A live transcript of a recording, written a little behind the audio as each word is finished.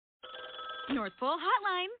North Pole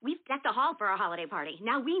Hotline. We've decked the hall for our holiday party.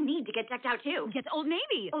 Now we need to get decked out, too. Get Old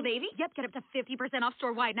Navy. Old Navy? Yep, get up to 50% off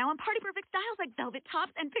store-wide now on party-perfect styles like velvet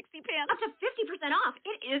tops and pixie pants. Up to 50% off.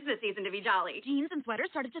 It is the season to be jolly. Jeans and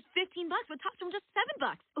sweaters start at just $15 with tops from just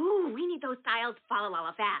 $7. Ooh, we need those styles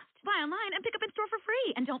Fala fast. Buy online and pick up in store for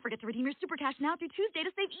free. And don't forget to redeem your Super Cash now through Tuesday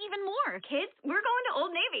to save even more. Kids, we're going to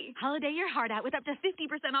Old Navy. Holiday your heart out with up to 50%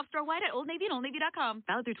 off store-wide at Old Navy and OldNavy.com.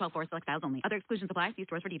 Valid through 12/4, select styles only. Other exclusions apply. See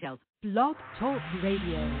stores for details. Blog Talk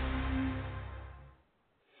Radio.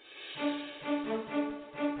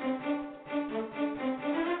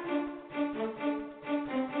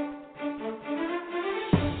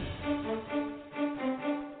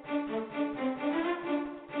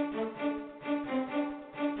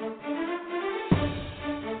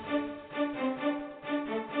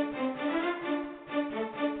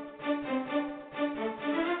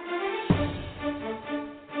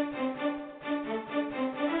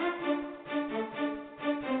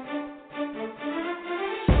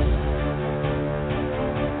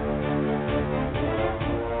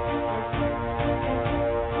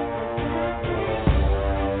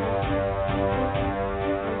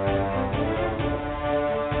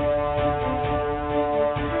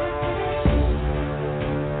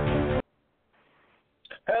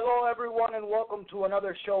 Welcome to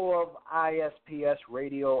another show of ISPS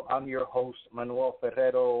Radio. I'm your host, Manuel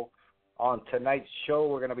Ferrero. On tonight's show,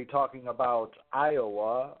 we're going to be talking about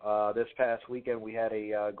Iowa. This past weekend, we had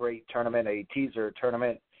a great tournament, a teaser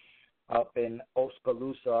tournament up in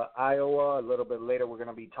Oskaloosa, Iowa. A little bit later, we're going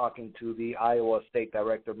to be talking to the Iowa State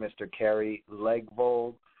Director, Mr. Kerry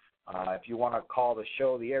Legvold. If you want to call the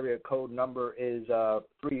show, the area code number is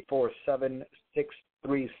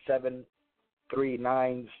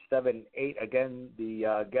 347-637-3978. Again,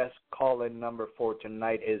 the guest call-in number for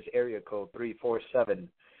tonight is area code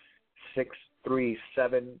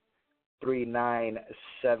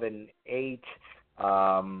 347-637-3978.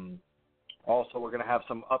 Also, we're going to have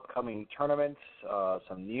some upcoming tournaments,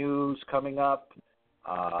 some news coming up,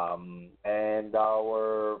 and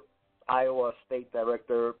our Iowa State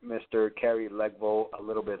Director, Mr. Kerry Legvold, a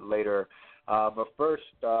little bit later. But first,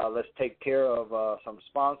 let's take care of some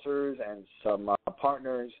sponsors and some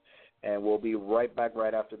partners, and we'll be right back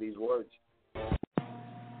right after these words.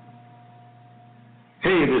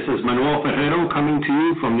 Hey, this is Manuel Ferrero coming to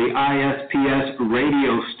you from the ISPS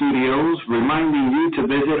Radio Studios, reminding you to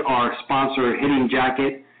visit our sponsor, Hitting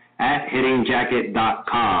Jacket, at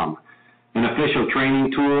hittingjacket.com. An official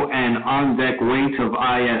training tool and on-deck weights of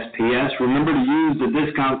ISPS. Remember to use the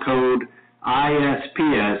discount code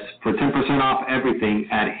ISPS for 10% off everything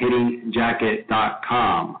at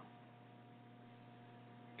hittingjacket.com.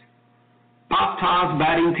 Pop Toss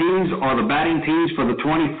batting tees are the batting tees for the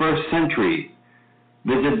 21st century.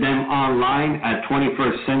 Visit them online at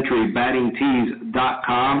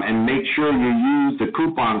 21stcenturybattingtees.com and make sure you use the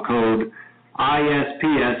coupon code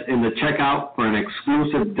ISPS in the checkout for an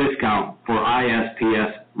exclusive discount for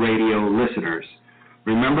ISPS radio listeners.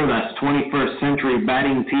 Remember, that's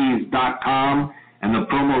 21stcenturybattingtees.com, and the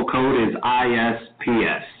promo code is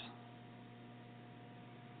ISPS.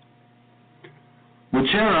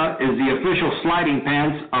 Muchera is the official sliding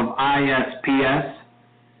pants of ISPS.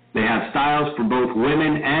 They have styles for both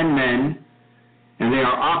women and men, and they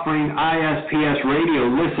are offering ISPS radio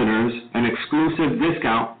listeners an exclusive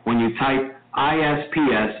discount when you type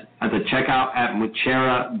ISPS at the checkout at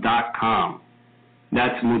Muchera.com.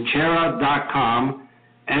 That's Muchera.com,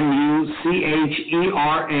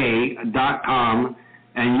 Muchera.com,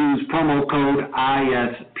 and use promo code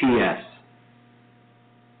ISPS.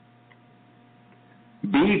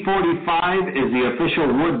 B45 is the official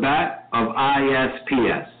wood bat of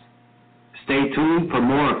ISPS. Stay tuned for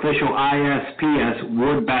more official ISPS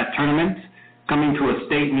wood bat tournaments coming to a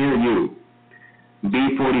state near you.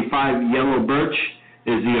 B45 Yellow Birch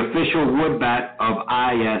is the official wood bat of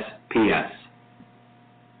ISPS.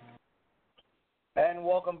 And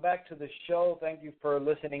welcome back to the show. Thank you for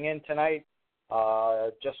listening in tonight.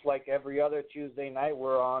 Just like every other Tuesday night,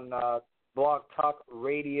 we're on Blog Talk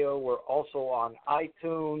Radio. We're also on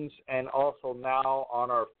iTunes and also now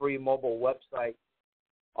on our free mobile website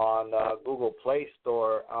on Google Play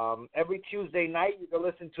Store. Every Tuesday night, you can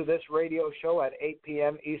listen to this radio show at 8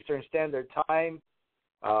 p.m. Eastern Standard Time,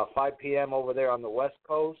 5 p.m. over there on the West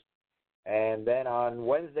Coast. And then on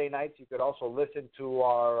Wednesday nights, you could also listen to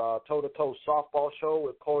our Toe-to-Toe Softball show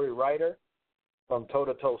with Corey Ryder from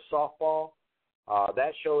Toe-to-Toe Softball.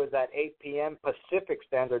 That show is at 8 p.m. Pacific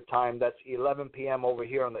Standard Time. That's 11 p.m. over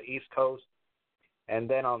here on the East Coast. And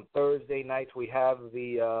then on Thursday nights, we have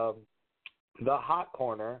the Hot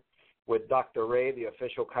Corner, with Dr. Ray, the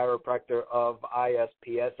official chiropractor of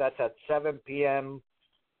ISPS. That's at 7 p.m.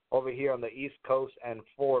 over here on the East Coast and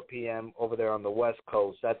 4 p.m. over there on the West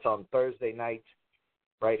Coast. That's on Thursday night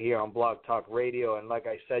right here on Blog Talk Radio. And like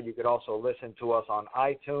I said, you could also listen to us on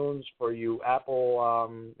iTunes for you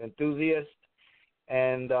Apple enthusiasts.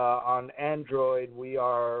 And on Android, we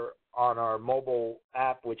are on our mobile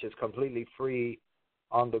app, which is completely free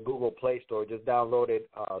on the Google Play Store. Just download it,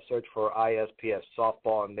 search for ISPS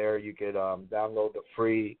Softball, and there you could download the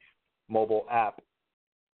free mobile app.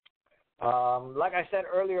 Like I said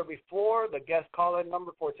earlier before, the guest call-in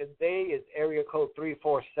number for today is area code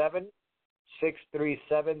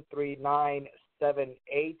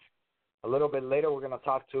 347-637-3978. A little bit later, we're going to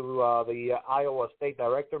talk to the Iowa State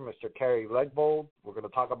Director, Mr. Kerry Legbold. We're going to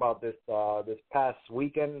talk about this past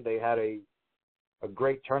weekend. They had a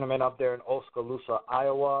great tournament up there in Oskaloosa,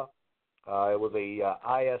 Iowa. It was a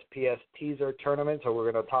ISPS teaser tournament, so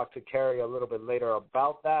we're going to talk to Kerry a little bit later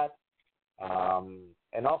about that,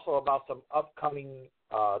 and also about some upcoming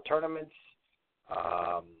tournaments,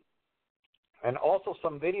 and also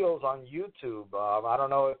some videos on YouTube. I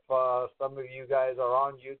don't know if some of you guys are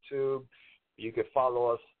on YouTube. You could follow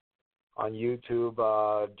us on YouTube.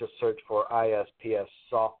 Just search for ISPS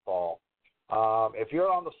Softball. If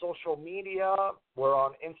you're on the social media, we're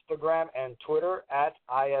on Instagram and Twitter at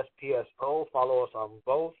ISPSO. Follow us on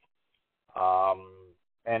both.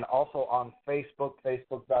 And also on Facebook,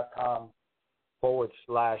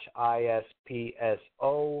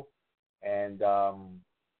 facebook.com/ISPSO. And,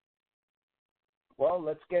 well,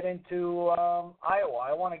 let's get into Iowa.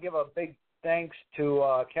 I want to give a big thanks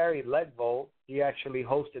to Kerry Legbold. He actually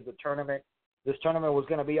hosted the tournament. This tournament was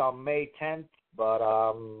going to be on May 10th, but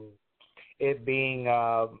it being,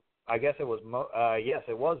 I guess it was,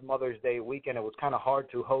 it was Mother's Day weekend. It was kind of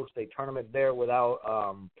hard to host a tournament there without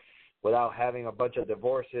having a bunch of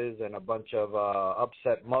divorces and a bunch of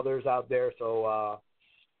upset mothers out there. So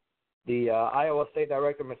the Iowa State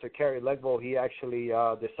Director, Mr. Kerry Legbold, he actually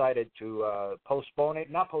decided to postpone it.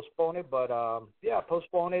 Not postpone it, but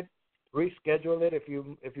postpone it, reschedule it if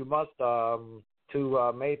you must, to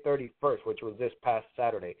May 31st, which was this past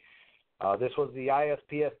Saturday. This was the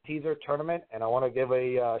ISPS teaser tournament, and I want to give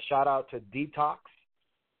a shout-out to Detox.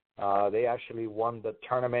 They actually won the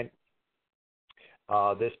tournament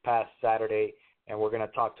this past Saturday, and we're going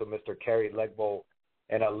to talk to Mr. Kerry Legbold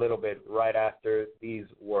in a little bit right after these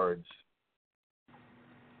words.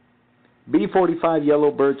 B45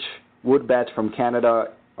 Yellow Birch wood bats from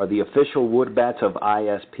Canada are the official wood bats of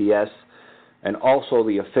ISPS and also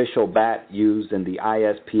the official bat used in the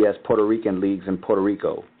ISPS Puerto Rican leagues in Puerto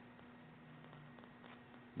Rico.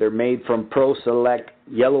 They're made from Pro Select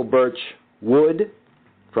Yellow Birch wood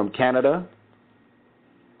from Canada.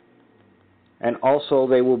 And also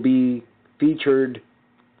they will be featured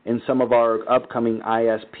in some of our upcoming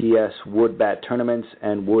ISPS wood bat tournaments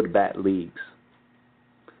and wood bat leagues.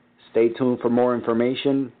 Stay tuned for more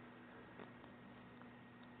information.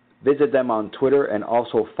 Visit them on Twitter and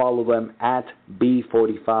also follow them at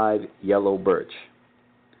B45 Yellow Birch.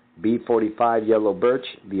 B45 Yellow Birch,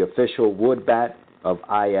 the official wood bat of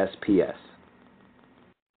ISPS.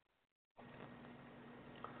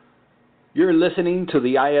 You're listening to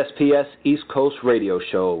the ISPS East Coast Radio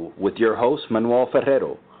Show with your host, Manuel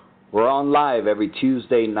Ferrero. We're on live every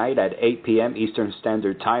Tuesday night at 8 p.m. Eastern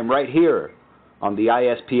Standard Time right here on the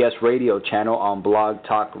ISPS radio channel on Blog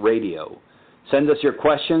Talk Radio. Send us your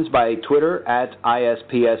questions by Twitter at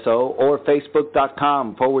ISPSO or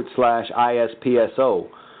Facebook.com/ISPSO.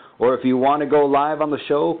 Or if you want to go live on the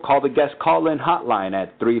show, call the guest call-in hotline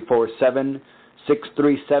at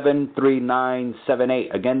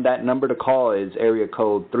 347-637-3978. Again, that number to call is area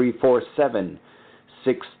code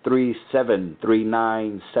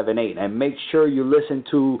 347-637-3978. And make sure you listen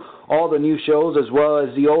to all the new shows as well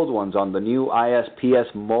as the old ones on the new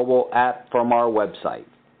ISPS mobile app from our website.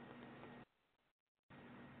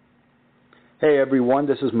 Hey everyone,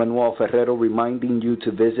 this is Manuel Ferrero reminding you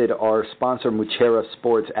to visit our sponsor Muchera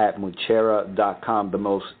Sports at Muchera.com, the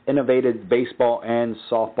most innovative baseball and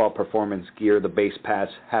softball performance gear the Base Pass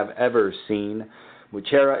have ever seen.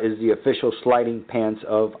 Muchera is the official sliding pants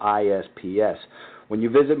of ISPS. When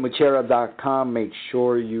you visit Muchera.com, make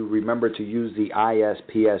sure you remember to use the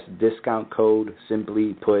ISPS discount code,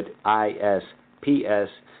 simply put ISPS,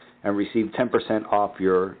 and receive 10% off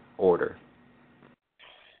your order.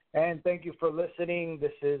 And thank you for listening.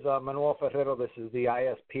 This is Manuel Ferrero. This is the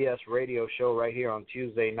ISPS radio show right here on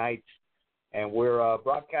Tuesday nights. And we're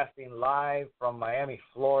broadcasting live from Miami,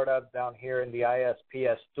 Florida, down here in the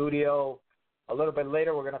ISPS studio. A little bit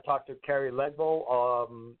later, we're going to talk to Kerry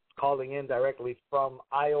Legbold, calling in directly from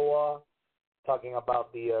Iowa. talking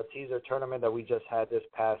about the teaser tournament that we just had this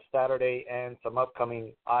past Saturday and some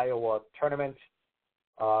upcoming Iowa tournaments.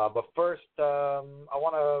 But first, I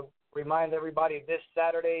want to remind everybody this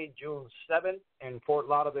Saturday, June 7th, in Fort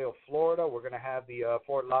Lauderdale, Florida, we're going to have the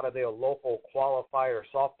Fort Lauderdale Local Qualifier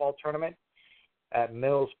Softball Tournament at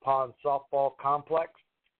Mills Pond Softball Complex.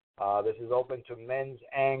 This is open to men's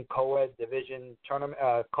and co-ed division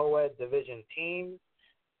teams.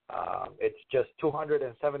 It's just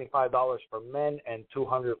 $275 for men and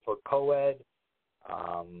 $200 for co-ed.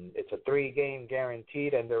 It's a 3-game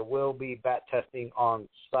guaranteed, and there will be bat testing on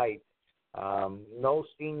site. No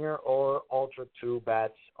senior or Ultra 2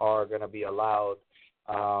 bats are going to be allowed.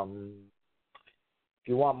 If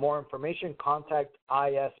you want more information, contact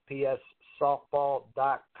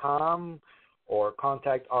ispssoftball.com or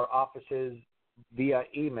contact our offices via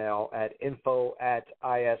email at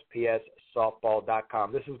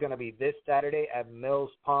info@ispssoftball.com. This is going to be this Saturday at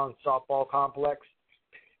Mills Pond Softball Complex.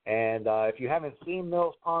 And if you haven't seen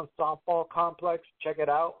Mills Pond Softball Complex, check it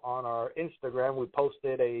out on our Instagram. We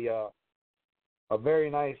posted a very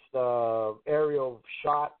nice aerial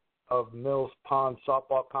shot of Mills Pond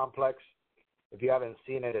Softball Complex. If you haven't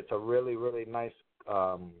seen it, it's a really, really nice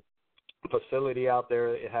facility out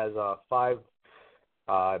there. It has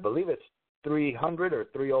I believe it's 300 or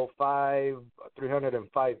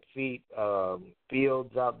 305 feet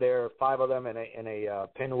fields out there, 5 of them in a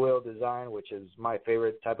pinwheel design, which is my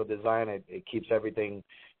favorite type of design. It keeps everything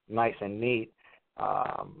nice and neat.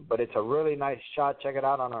 But it's a really nice shot. Check it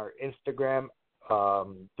out on our Instagram.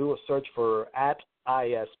 Do a search for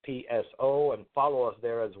 @ISPSO and follow us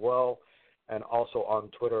there as well, and also on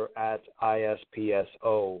Twitter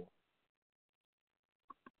 @ISPSO.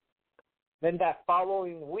 Then that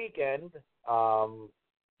following weekend,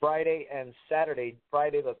 Friday and Saturday,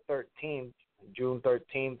 Friday the 13th, June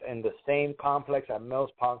 13th, in the same complex at Mills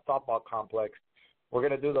Pond Softball Complex, we're going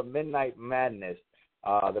to do the Midnight Madness.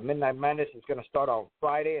 The Midnight Madness is going to start on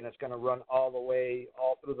Friday, and it's going to run all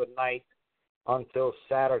through the night until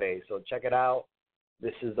Saturday. So check it out.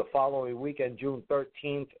 This is the following weekend, June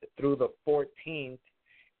 13th through the 14th,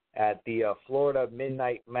 at the Florida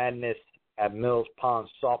Midnight Madness at Mills Pond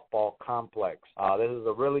Softball Complex. This is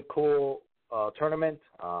a really cool tournament.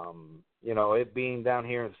 It being down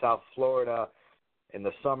here in South Florida in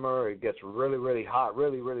the summer, it gets really, really hot,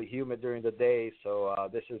 really, really humid during the day. So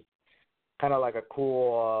this is kind of like a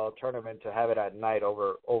cool tournament to have it at night,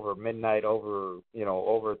 over midnight, over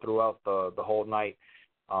throughout the whole night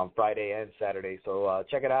on Friday and Saturday. So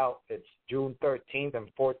check it out. It's June 13th and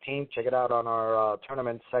 14th. Check it out on our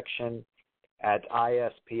tournament section at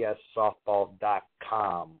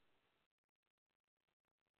ispssoftball.com.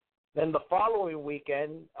 Then the following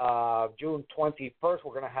weekend, June 21st,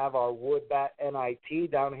 we're going to have our Wood Bat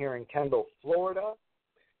NIT down here in Kendall, Florida.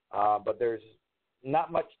 But there's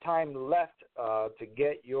not much time left to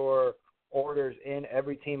get your orders in.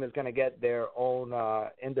 Every team is going to get their own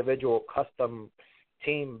individual custom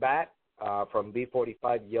team bat from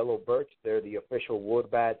B45 Yellow Birch. They're the official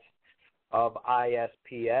wood bats of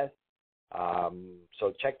ISPS.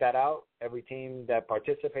 So check that out. Every team that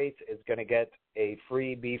participates is going to get a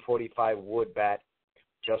free B45 wood bat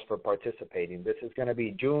just for participating. This is going to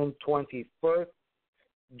be June 21st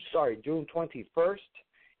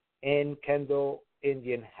in Kendall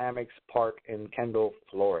Indian Hammocks Park in Kendall,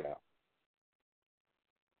 Florida.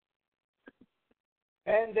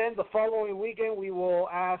 And then the following weekend, we will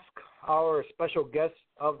ask our special guest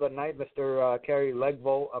of the night, Mr. Kerry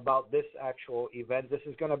Legvo, about this actual event. This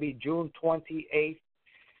is going to be June 28th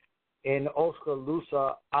in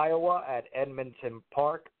Oskaloosa, Iowa at Edmonton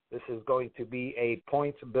Park. This is going to be a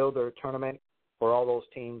points builder tournament for all those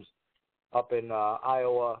teams up in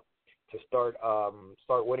Iowa to start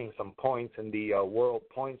winning some points in the World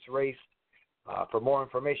Points Race. For more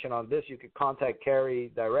information on this, you can contact Kerry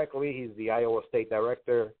directly. He's the Iowa State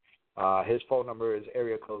Director. His phone number is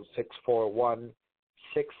area code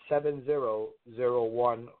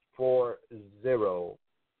 641-670-0140.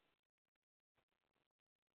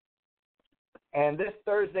 And this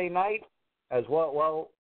Thursday night as well,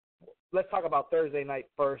 let's talk about Thursday night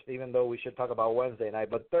first, even though we should talk about Wednesday night.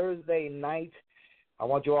 But Thursday night, I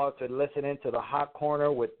want you all to listen into the Hot Corner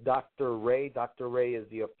with Dr. Ray. Dr. Ray is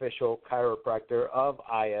the official chiropractor of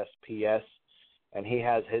ISPS, and he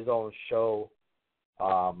has his own show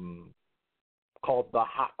called The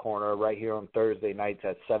Hot Corner right here on Thursday nights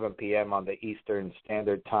at 7 p.m. on the Eastern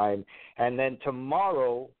Standard Time. And then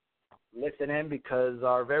tomorrow, listen in because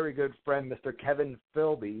our very good friend, Mr. Kevin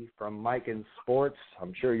Philby from Mike and Sports,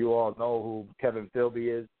 I'm sure you all know who Kevin Philby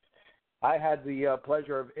is. I had the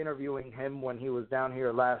pleasure of interviewing him when he was down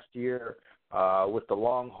here last year with the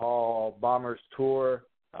Long Haul Bombers tour.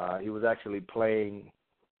 He was actually playing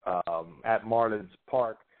at Marlins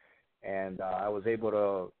Park, and I was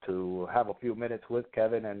able to have a few minutes with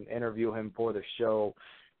Kevin and interview him for the show.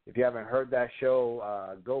 If you haven't heard that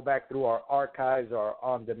show, go back through our archives, our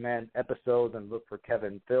on-demand episodes, and look for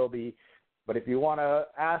Kevin Philby. But if you want to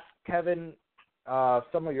ask Kevin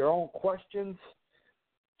some of your own questions,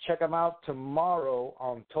 check him out tomorrow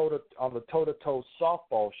on the Toe-to-Toe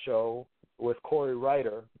Softball Show with Corey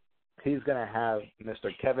Ryder. He's going to have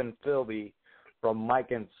Mr. Kevin Philby from Mike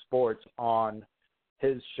and Sports on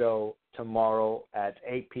his show tomorrow at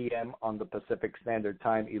 8 p.m. on the Pacific Standard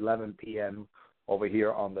Time, 11 p.m. over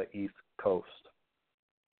here on the East Coast.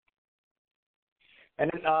 And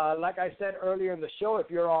like I said earlier in the show, if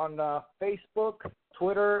you're on Facebook,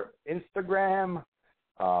 Twitter, Instagram,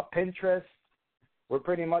 Pinterest, we're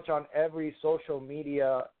pretty much on every social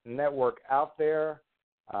media network out there,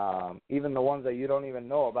 even the ones that you don't even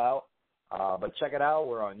know about. But check it out.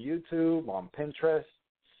 We're on YouTube, on Pinterest,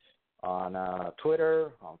 on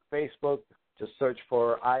Twitter, on Facebook. Just search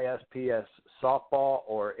for ISPS Softball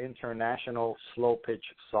or International Slow Pitch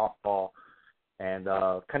Softball, and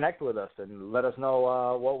connect with us and let us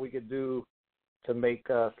know what we could do to make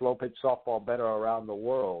slow pitch softball better around the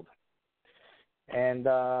world. And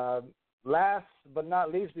last but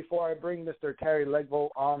not least, before I bring Mr. Cary Legbo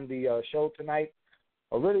on the show tonight,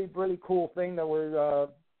 a really, really cool thing that we're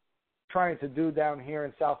trying to do down here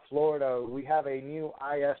in South Florida. We have a new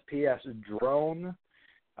ISPS drone.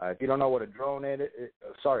 If you don't know what a drone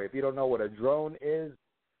is,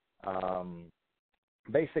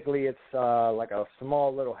 basically it's like a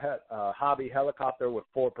small little hobby helicopter with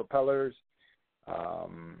 4 propellers.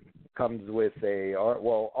 Comes with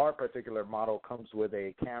our particular model comes with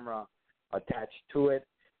a camera attached to it,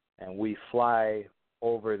 and we fly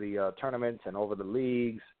over the tournaments and over the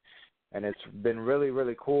leagues, and it's been really,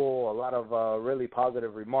 really cool. A lot of really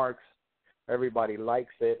positive remarks. Everybody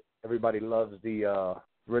likes it. Everybody loves the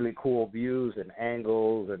really cool views and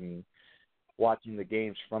angles and watching the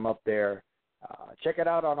games from up there. Check it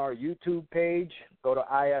out on our YouTube page. Go to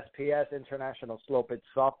ISPS, International Slow Pitch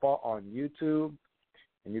Softball, on YouTube,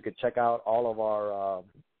 and you can check out all of our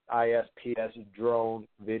ISPS drone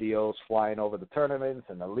videos flying over the tournaments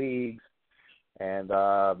and the leagues. And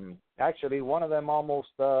actually, one of them almost,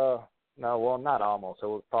 not almost, it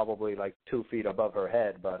was probably like 2 feet above her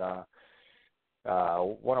head, but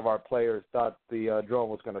one of our players thought the drone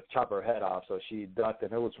was going to chop her head off, so she ducked,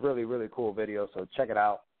 and it was really, really cool video, so check it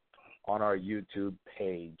out on our YouTube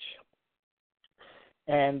page.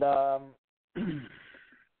 And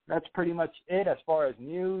that's pretty much it as far as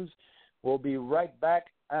news. We'll be right back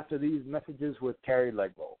after these messages with Cary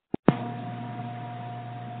Legbo.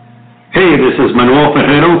 Hey, this is Manuel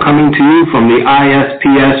Ferrero coming to you from the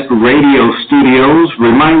ISPS radio studios,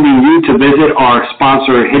 reminding you to visit our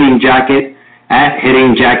sponsor, Hitting Jacket, at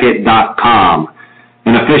hittingjacket.com.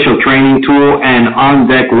 An official training tool and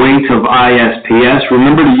on-deck weights of ISPS.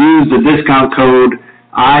 Remember to use the discount code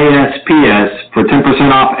ISPS for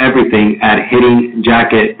 10% off everything at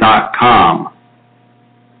hittingjacket.com.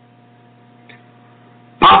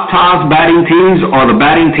 Pop Toss batting tees are the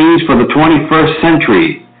batting tees for the 21st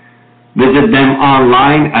century. Visit them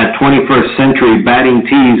online at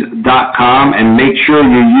 21stcenturybattingtees.com and make sure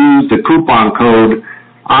you use the coupon code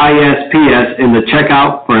ISPS in the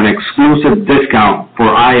checkout for an exclusive discount for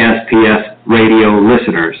ISPS radio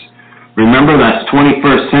listeners. Remember, that's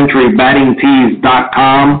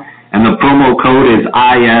 21stcenturybattingtees.com, and the promo code is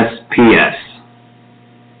ISPS.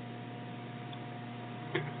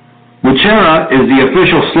 Muchera is the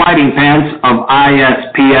official sliding pants of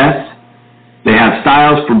ISPS. They have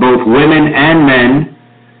styles for both women and men,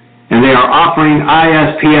 and they are offering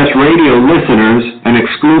ISPS radio listeners an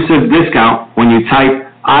exclusive discount when you type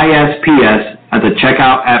ISPS at the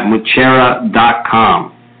checkout at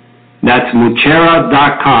Muchera.com. That's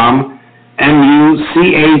Muchera.com,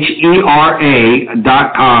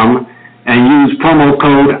 Muchera.com, and use promo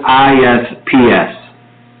code ISPS.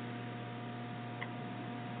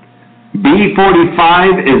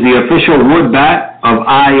 B45 is the official wood bat of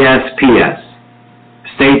ISPS.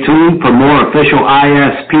 Stay tuned for more official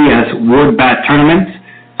ISPS wood bat tournaments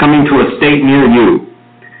coming to a state near you.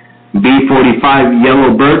 B45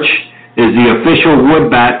 Yellow Birch is the official wood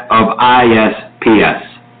bat of ISPS.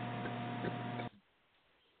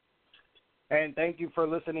 And thank you for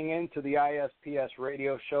listening in to the ISPS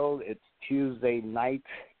radio show. It's Tuesday night.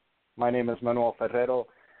 My name is Manuel Ferrero.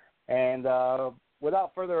 And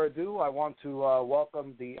without further ado, I want to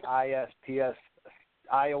welcome the ISPS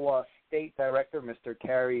Iowa State Director, Mr.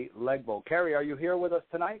 Cary Legbo. Cary, are you here with us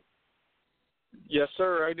tonight? Yes,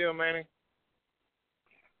 sir. How you doing, Manny?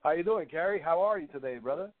 How you doing, Kerry? How are you today,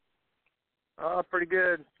 brother? Pretty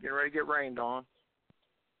good. Getting ready to get rained on.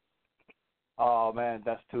 Oh man,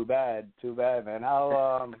 that's too bad. Too bad, man.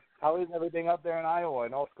 How is everything up there in Iowa,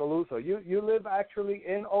 in Oskaloosa? You live actually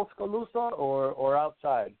in Oskaloosa or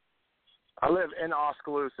outside? I live in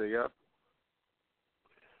Oskaloosa. Yep.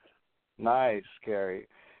 Nice, Kerry.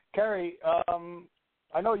 Kerry,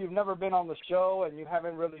 I know you've never been on the show and you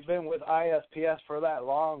haven't really been with ISPS for that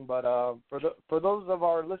long, but for those of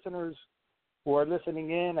our listeners who are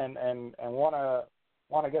listening in and want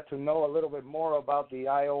to get to know a little bit more about the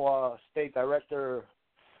Iowa State Director,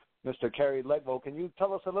 Mr. Kerry Legbo, can you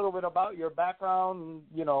tell us a little bit about your background?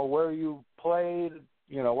 You know, where you played.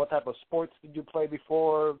 You know, what type of sports did you play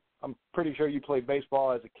before? I'm pretty sure you played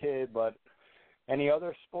baseball as a kid, but any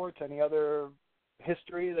other sports? Any other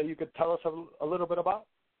history that you could tell us a little bit about?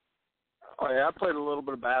 Oh yeah, I played a little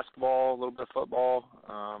bit of basketball, a little bit of football.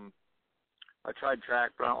 I tried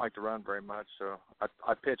track, but I don't like to run very much. So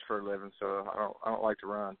I pitch for a living, so I don't like to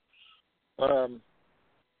run.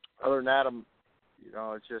 Other than that,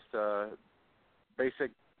 it's just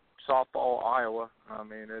basic softball, Iowa. I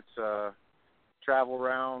mean, it's travel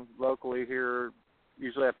around locally here.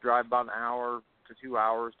 Usually have to drive about an hour to 2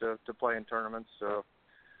 hours to play in tournaments. So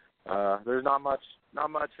there's not much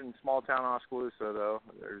in small town Oskaloosa though.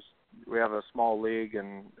 We have a small league,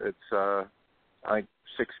 and it's I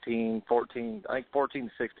think 14 to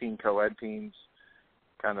 16 co-ed teams.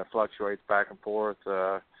 Kind of fluctuates back and forth.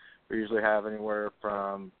 We usually have anywhere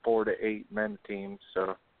from 4 to 8 men teams,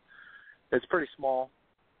 so it's pretty small.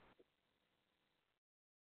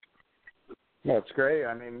 That's great.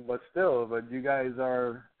 I mean, but you guys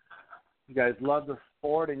love the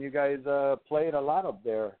sport, and you guys played a lot up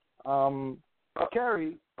there.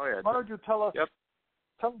 Kerry, why don't you tell us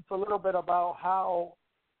a little bit about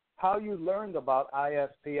how you learned about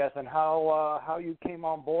ISPS and how you came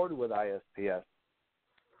on board with ISPS?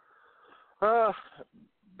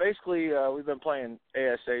 Basically, we've been playing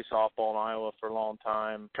ASA softball in Iowa for a long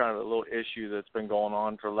time. Kind of a little issue that's been going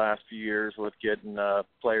on for the last few years with getting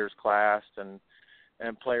players classed and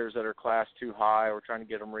players that are classed too high. We're trying to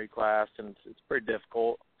get them reclassed, and it's pretty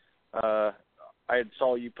difficult. I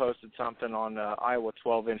saw you posted something on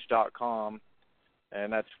Iowa12inch.com,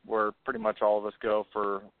 and that's where pretty much all of us go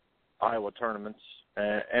for Iowa tournaments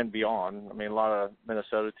and beyond. I mean, a lot of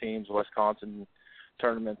Minnesota teams, Wisconsin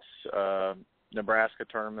tournaments, Nebraska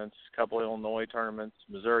tournaments, a couple of Illinois tournaments,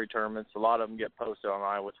 Missouri tournaments. A lot of them get posted on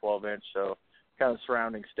Iowa 12-inch, so kind of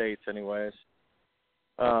surrounding states anyways.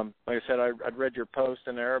 Like I said, I'd read your post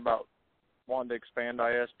in there about wanting to expand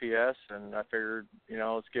ISPS, and I figured,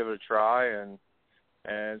 let's give it a try and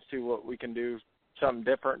see what we can do, something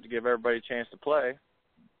different to give everybody a chance to play.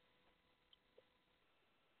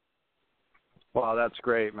 Wow, that's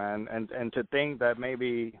great, man. And to think that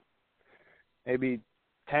maybe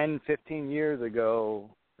 10, 15 years ago,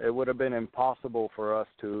 it would have been impossible for us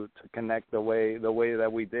to connect the way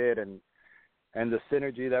that we did, and the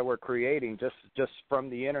synergy that we're creating just from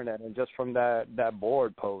the internet and just from that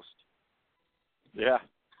board post. Yeah.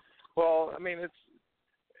 Well, I mean, it's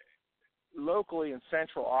locally in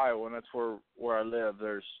central Iowa, and that's where I live.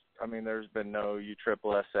 There's been no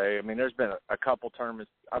USSSA. I mean, there's been a couple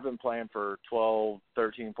tournaments. I've been playing for 12,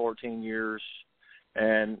 13, 14 years,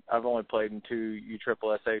 and I've only played in 2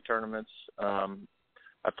 USSSA tournaments.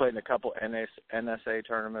 I played in a couple NSA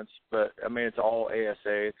tournaments, but, I mean, it's all ASA.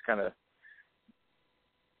 It's kind of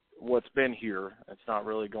what's been here. It's not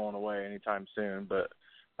really going away anytime soon, but,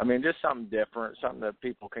 I mean, just something different, something that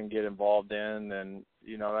people can get involved in, and,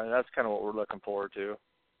 that's kind of what we're looking forward to.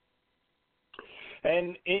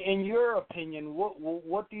 And in your opinion,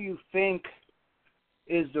 what do you think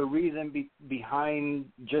is the reason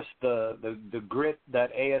behind just the grit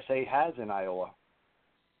that ASA has in Iowa?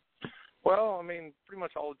 Well, I mean, pretty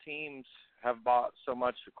much all the teams have bought so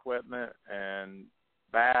much equipment and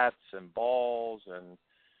bats and balls, and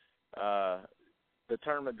the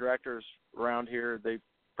tournament directors around here, they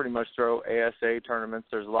pretty much throw ASA tournaments.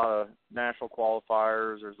 There's a lot of national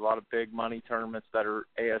qualifiers. There's a lot of big money tournaments that are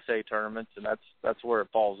ASA tournaments, and that's where it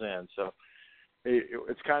falls in. So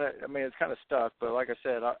it's kind of stuck. But like I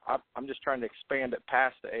said, I'm just trying to expand it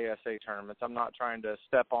past the ASA tournaments. I'm not trying to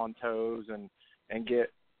step on toes and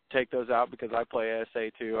take those out, because I play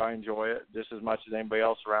ASA too. I enjoy it just as much as anybody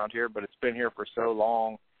else around here, but it's been here for so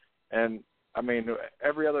long. And, I mean,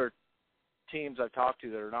 every other teams I've talked to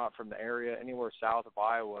that are not from the area, anywhere south of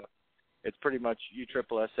Iowa, it's pretty much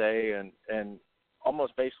USSSA and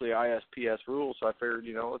almost basically ISPS rules. So I figured,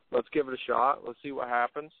 let's give it a shot. Let's see what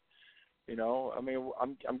happens. I mean,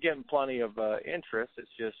 I'm getting plenty of interest. It's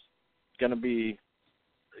just going to be,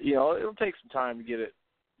 it'll take some time to get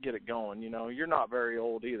get it going. You're not very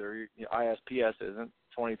old either. ISPS isn't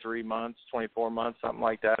 23 months, 24 months, something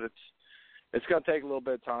like that. It's going to take a little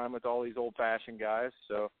bit of time with all these old-fashioned guys,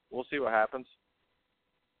 so we'll see what happens.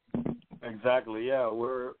 Exactly, yeah.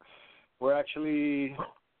 We're actually,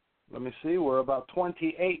 let me see, we're about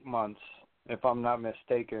 28 months, if I'm not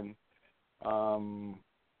mistaken,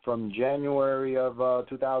 from January of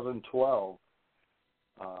 2012.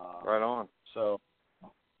 Right on. So,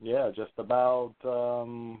 yeah, just about,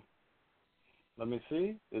 let me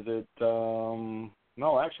see, is it,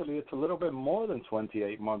 no, actually it's a little bit more than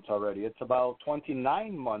 28 months already. It's about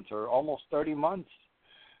 29 months or almost 30 months.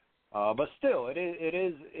 But still, it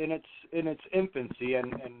is in its infancy,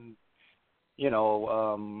 and we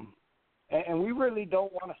really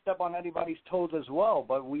don't want to step on anybody's toes as well.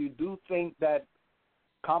 But we do think that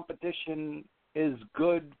competition is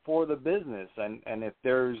good for the business, and if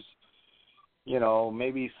there's,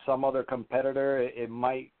 maybe some other competitor, it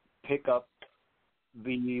might pick up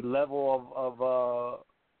the level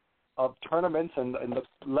of tournaments and the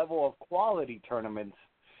level of quality tournaments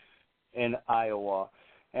in Iowa.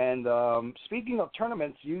 And speaking of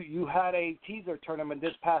tournaments, you had a teaser tournament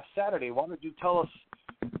this past Saturday. Why don't you tell us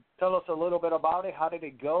a little bit about it? How did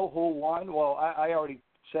it go? Who won? Well, I already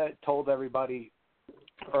told everybody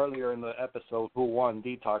earlier in the episode who won.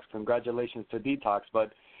 Detox. Congratulations to Detox.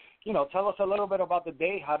 But tell us a little bit about the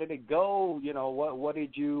day. How did it go? What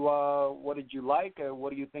did you like?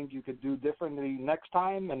 What do you think you could do differently next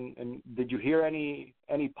time? And did you hear any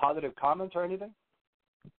positive comments or anything?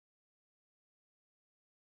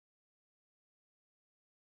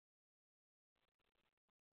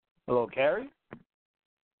 Hello, Carrie?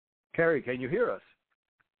 Carrie, can you hear us?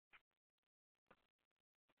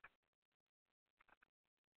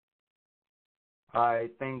 I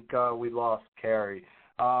think we lost Carrie.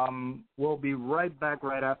 We'll be right back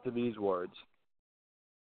right after these words.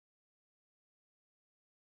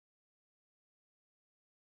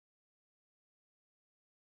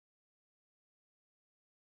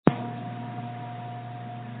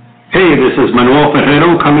 Hey, this is Manuel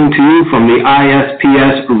Ferrero coming to you from the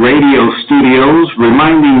ISPS radio studios,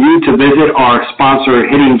 reminding you to visit our sponsor,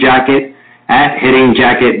 Hitting Jacket, at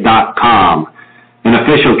hittingjacket.com. An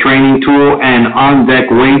official training tool and on-deck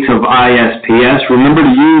weights of ISPS. Remember to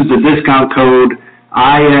use the discount code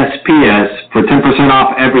ISPS for 10%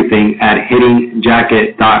 off everything at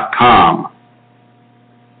hittingjacket.com.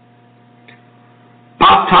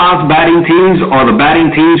 Pop Toss batting tees are the batting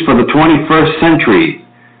tees for the 21st century.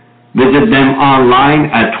 Visit them online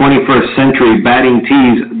at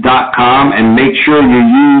 21stcenturybattingtees.com and make sure you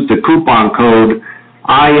use the coupon code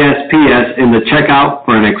ISPS in the checkout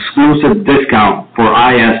for an exclusive discount for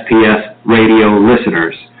ISPS radio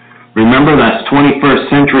listeners. Remember, that's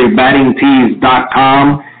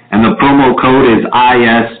 21stcenturybattingtees.com and the promo code is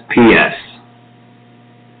ISPS.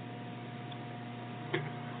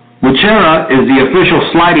 Muchera is the official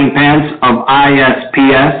sliding pants of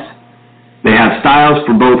ISPS. They have styles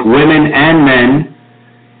for both women and men,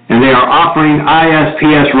 and they are offering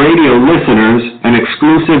ISPS radio listeners an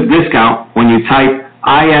exclusive discount when you type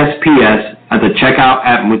ISPS at the checkout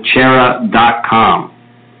at Muchera.com.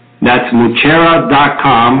 That's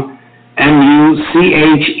Muchera.com,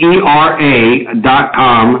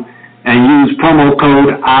 Muchera.com, and use promo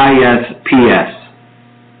code ISPS.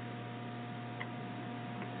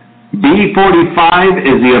 B45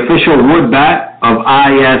 is the official wood bat of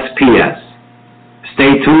ISPS.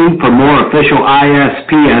 Stay tuned for more official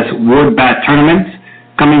ISPS wood bat tournaments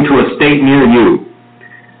coming to a state near you.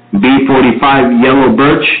 B45 Yellow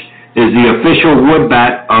Birch is the official wood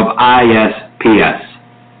bat of ISPS.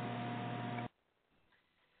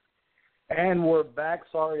 And we're back.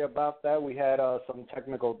 Sorry about that. We had some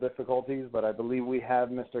technical difficulties, but I believe we have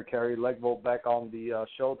Mr. Kerry Legvold back on the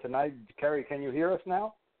show tonight. Kerry, can you hear us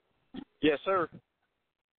now? Yes, sir.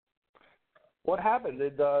 What happened?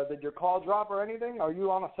 Did your call drop or anything? Are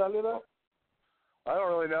you on a cellular? I don't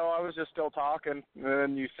really know. I was just still talking, and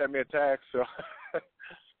then you sent me a text, so I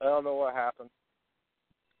don't know what happened.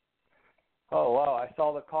 Oh, wow. I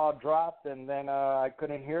saw the call dropped, and then I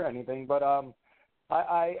couldn't hear anything. But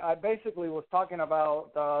I basically was talking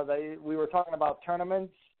about we were talking about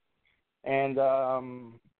tournaments and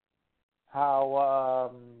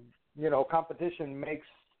how competition makes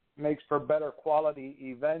for better quality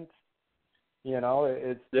events.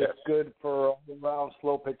 It's good for all-around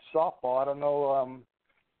slow-pitch softball. I don't know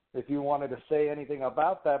if you wanted to say anything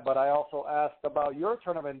about that, but I also asked about your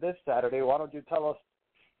tournament this Saturday. Why don't you tell us,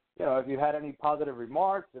 if you had any positive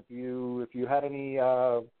remarks, if you had any,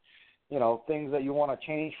 things that you want to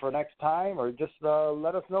change for next time, or just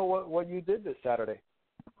let us know what you did this Saturday.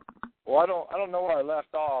 Well, I don't know where I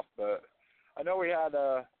left off, but I know we had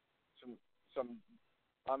some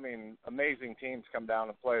amazing teams come down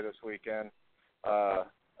and play this weekend. Like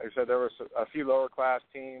I said, there was a few lower class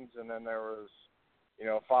teams, and then there was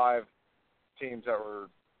 5 teams that were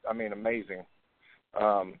amazing.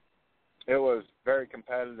 It was very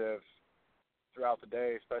competitive throughout the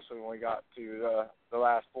day, especially when we got to the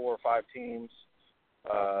last 4 or 5 teams.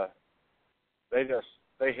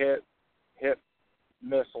 They hit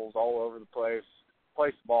missiles all over the place,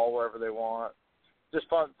 place the ball wherever they want. Just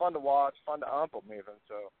fun to watch, fun to ump them even.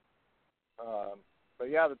 So, but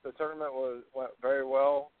yeah, the tournament went very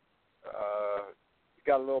well.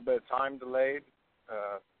 Got a little bit of time delayed.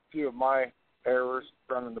 A few of my errors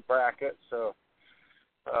running the bracket, so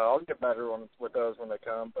I'll get better with those when they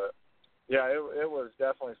come. But yeah, it was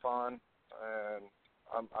definitely fun, and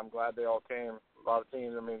I'm glad they all came. A lot of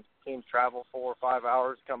teams. Teams travel 4 or 5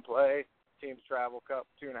 hours to come play. Teams travel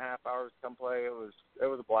 2.5 hours to come play. It was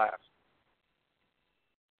a blast.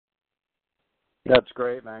 That's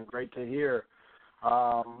great, man. Great to hear.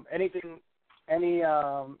 Anything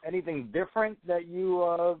different that you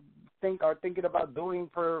are thinking about doing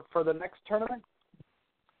for the next tournament?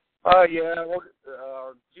 Yeah, well,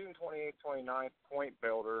 June 28th, 29th, Point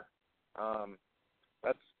Builder.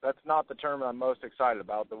 That's not the tournament I'm most excited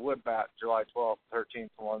about. The Wood Bat, July 12th, 13th,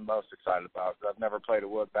 the one I'm most excited about. I've never played a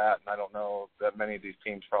Wood Bat, and I don't know that many of these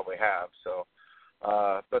teams probably have. So,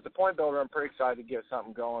 but the Point Builder, I'm pretty excited to get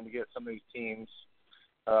something going, to get some of these teams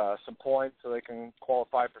some points so they can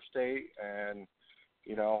qualify for state, and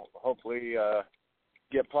hopefully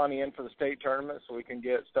get plenty in for the state tournament so we can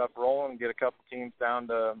get stuff rolling and get a couple teams down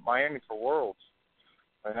to Miami for Worlds.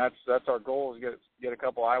 And that's our goal, is get a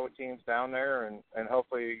couple Iowa teams down there and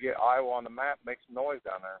hopefully get Iowa on the map, make some noise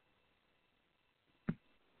down there.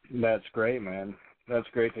 That's great, man. That's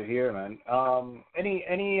great to hear, man.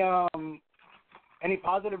 Any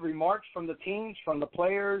positive remarks from the teams, from the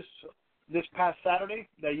players this past Saturday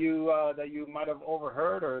that you might have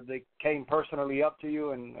overheard, or they came personally up to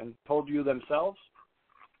you and told you themselves?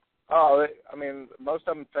 Oh, most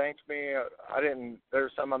of them thanked me.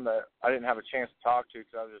 There's some of them that I didn't have a chance to talk to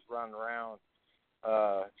because I was just running around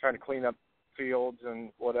trying to clean up fields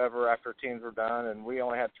and whatever after teams were done. And we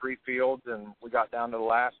only had 3 fields, and we got down to the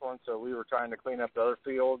last one, so we were trying to clean up the other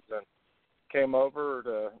fields and came over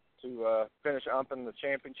to finish umping the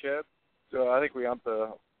championship. So I think we umped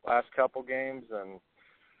the last couple games, and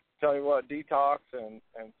tell you what, Detox and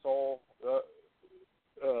Soul,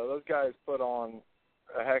 those guys put on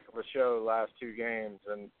a heck of a show the last 2 games,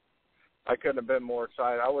 and I couldn't have been more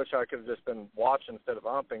excited. I wish I could have just been watching instead of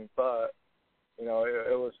umping, but it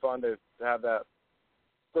was fun to have that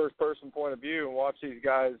first-person point of view and watch these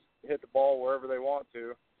guys hit the ball wherever they want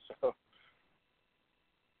to. So,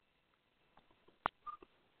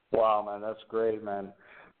 wow, man, that's great, man.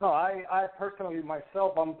 No, I personally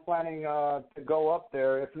myself, I'm planning to go up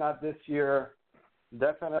there, if not this year,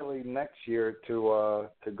 definitely next year to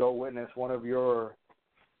go witness one of your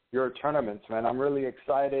tournaments, man. I'm really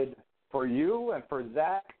excited for you and for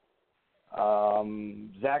Zach,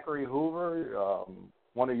 Zachary Hoover,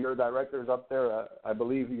 one of your directors up there. I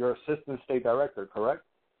believe you're assistant state director, correct?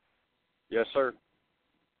 Yes, sir.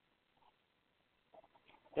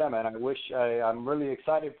 Yeah, man. I'm really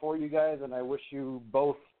excited for you guys, and I wish you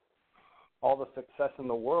both all the success in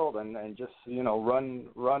the world, and just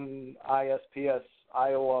run ISPS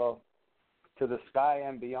Iowa to the sky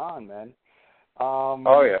and beyond, man.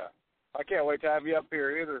 Oh yeah, I can't wait to have you up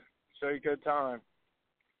here either. Show you a good time.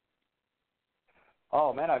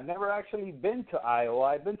 Oh man, I've never actually been to Iowa.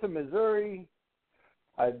 I've been to Missouri.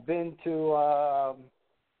 I've been to a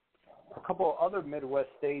couple of other Midwest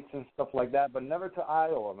states and stuff like that, but never to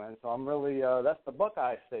Iowa, man. So I'm really that's the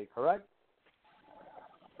Buckeye State, correct?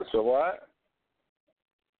 So what?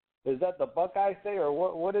 Is that the Buckeye State, or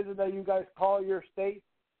what is it that you guys call your state?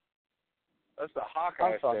 That's the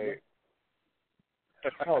Hawkeye State.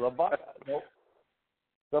 No,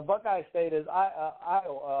 the Buckeye State is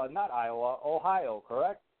Iowa, not Iowa, Ohio,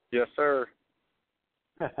 correct? Yes, sir.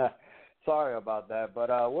 Sorry about that, but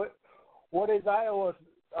what is Iowa's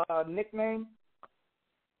nickname?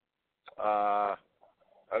 I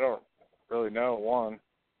don't really know one.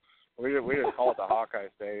 We just call it the Hawkeye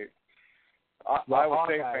State. Iowa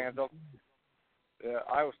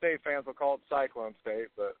State fans will call it Cyclone State,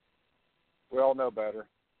 but we all know better.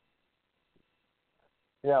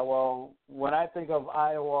 Yeah, well, when I think of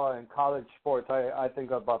Iowa and college sports, I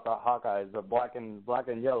think about the Hawkeyes, the black and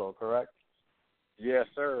yellow, correct? Yes,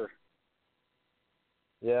 sir.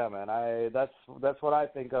 Yeah, man. That's what I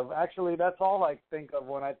think of. Actually, that's all I think of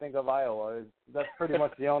when I think of Iowa. That's pretty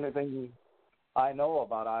much the only thing I know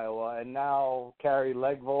about Iowa, and now Carrie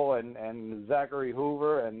Legville and Zachary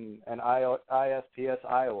Hoover and ISPS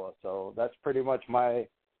Iowa. So that's pretty much my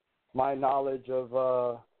knowledge of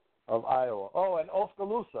Iowa. Oh, and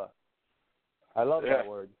Oskaloosa. I love that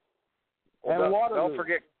word. Well, and Waterloo.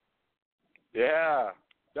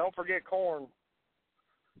 Don't forget corn.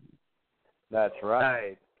 That's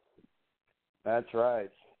right. That's right.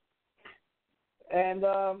 And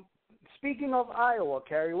speaking of Iowa,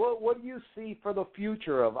 Carrie, what do you see for the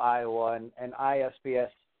future of Iowa and ISPS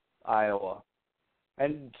Iowa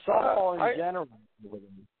and softball in general?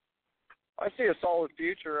 I see a solid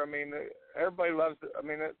future. I mean, everybody loves it. I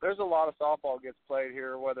mean, there's a lot of softball gets played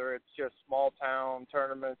here, whether it's just small town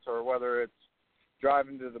tournaments or whether it's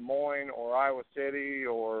driving to Des Moines or Iowa City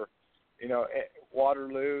or, you know,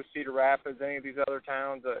 Waterloo, Cedar Rapids, any of these other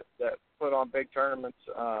towns that put on big tournaments.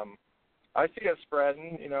 I see it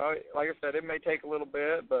spreading. You know, like I said, it may take a little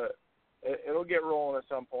bit, but it'll get rolling at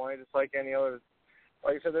some point. It's like any other.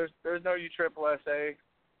 Like I said, there's no USSSA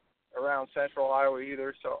around Central Iowa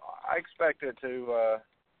either, so I expect it to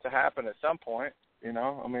happen at some point. You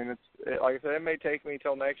know, I mean, like I said, it may take me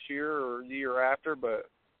till next year or the year after, but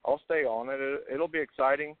I'll stay on it. It'll be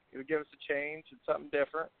exciting. It'll give us a change. It's something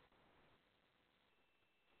different.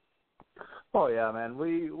 Oh yeah, man.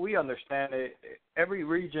 We understand it. Every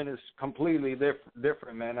region is completely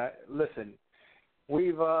different, man. Listen,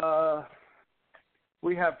 we have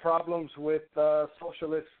problems with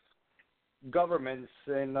socialist governments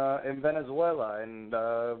in Venezuela, and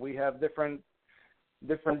we have different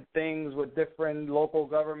things with different local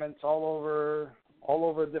governments all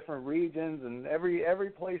over different regions, and every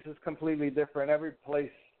place is completely different. Every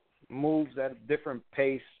place moves at a different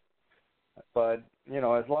pace. But, you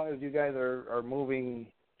know, as long as you guys are moving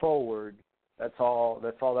forward, that's all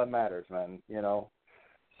that matters, man. You know,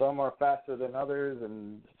 some are faster than others,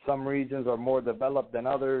 and some regions are more developed than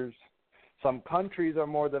others. Some countries are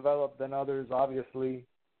more developed than others, obviously.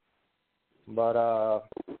 But,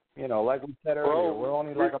 you know, like we said earlier, we're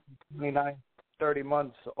only like 29, 30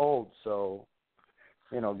 months old, so,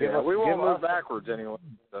 you know, we won't move backwards anyway.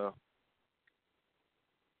 So.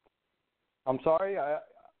 I'm sorry,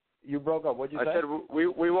 you broke up. What'd you say? I said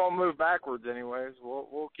we won't move backwards anyways.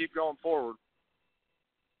 We'll keep going forward.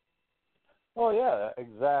 Oh yeah,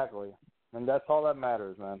 exactly, and that's all that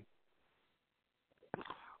matters, man.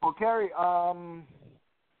 Well, Carrie,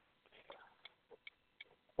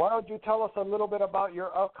 why don't you tell us a little bit about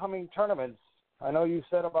your upcoming tournaments? I know you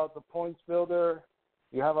said about the Points Builder.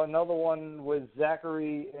 You have another one with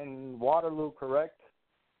Zachary in Waterloo, correct?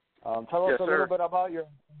 Tell us a little bit about your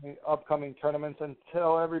upcoming tournaments and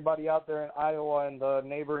tell everybody out there in Iowa and the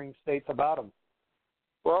neighboring states about them.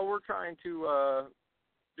 Well, we're trying to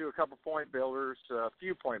do a couple point builders, a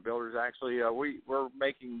few point builders actually. We're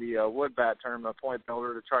making the wood bat tournament a point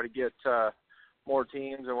builder to try to get more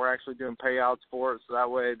teams, and we're actually doing payouts for it, so that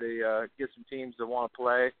way they get some teams that want to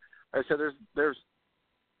play. Like I said, there's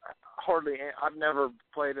hardly. I've never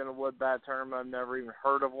played in a wood bat tournament. I've never even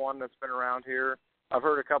heard of one that's been around here. I've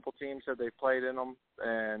heard a couple teams said they played in them,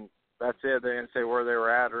 and that's it. They didn't say where they were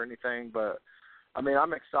at or anything. But, I mean,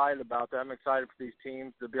 I'm excited about that. I'm excited for these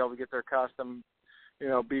teams to be able to get their custom, you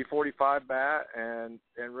know, B45 bat and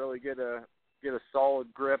really get a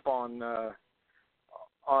solid grip on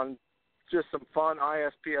just some fun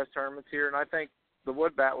ISPS tournaments here. And I think the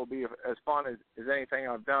wood bat will be as fun as anything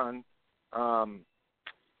I've done. I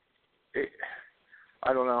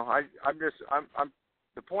don't know. I'm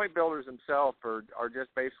the point builders themselves are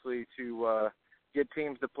just basically to get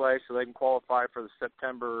teams to play so they can qualify for the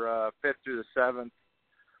September 5th through the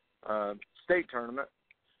 7th state tournament.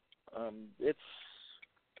 I'm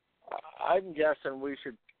guessing we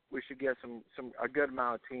should get a good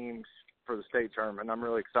amount of teams for the state tournament. I'm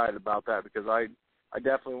really excited about that because I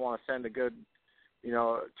definitely want to send a good, you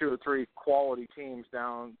know, 2 or 3 quality teams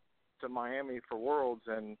down to Miami for Worlds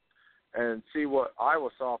and see what Iowa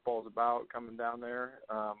softball is about coming down there.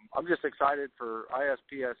 I'm just excited for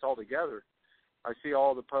ISPS altogether. I see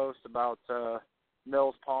all the posts about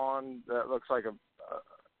Mills Pond. That looks like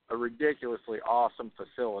a ridiculously awesome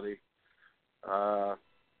facility.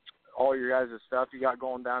 All your guys' stuff you got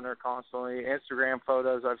going down there constantly. Instagram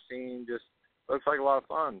photos I've seen just looks like a lot of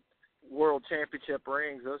fun. World Championship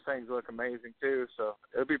rings, those things look amazing too. So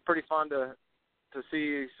it'll be pretty fun to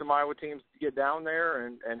see some Iowa teams get down there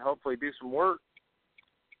and hopefully do some work.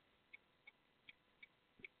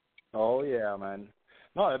 Oh, yeah, man.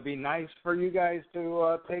 No, it'd be nice for you guys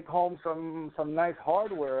to take home some nice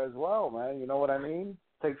hardware as well, man. You know what I mean?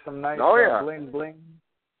 Take some nice bling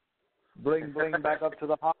back up to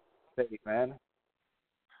the hot state, man.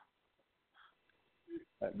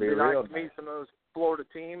 That'd be It'd be real nice to meet some of those Florida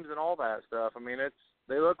teams and all that stuff. I mean,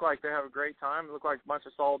 they look like they have a great time. They look like a bunch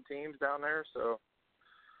of solid teams down there. So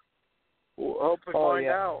we'll hope we find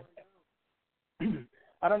out.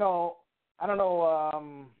 I don't know.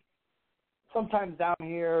 Sometimes down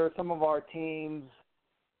here, some of our teams,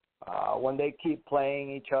 when they keep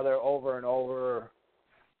playing each other over and over,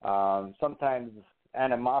 sometimes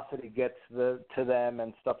animosity gets to them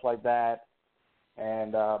and stuff like that.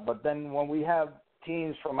 And but then when we have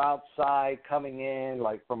teams from outside coming in,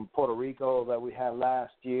 like from Puerto Rico that we had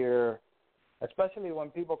last year, especially when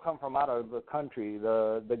people come from out of the country,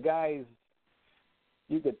 the guys,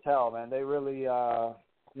 you could tell, man, they really,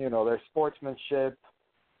 their sportsmanship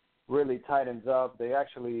really tightens up. They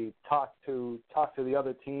actually talk to the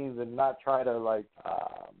other teams and not try to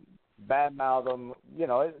badmouth them.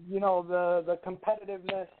 The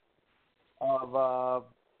competitiveness of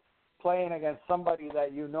playing against somebody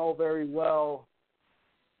that you know very well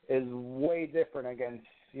is way different against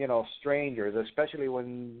strangers, especially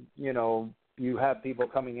when you have people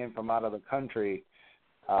coming in from out of the country.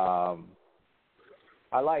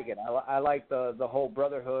 I like it. I like the whole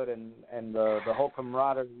brotherhood and the whole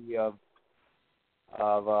camaraderie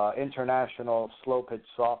of international slow pitch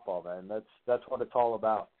softball, man. That's what it's all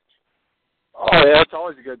about. Oh yeah, it's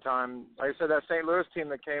always a good time. Like I said, that St. Louis team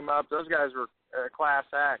that came up, those guys were a class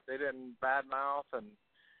act. They didn't badmouth, and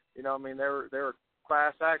they were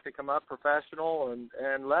class act. They come up professional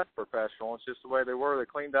and left professional. It's just the way they were. They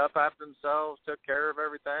cleaned up after themselves, took care of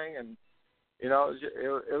everything, and it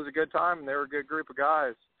was a good time, and they were a good group of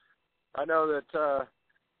guys. I know that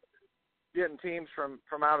getting teams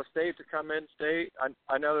from out of state to come in state,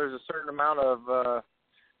 I know there's a certain amount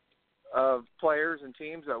of players and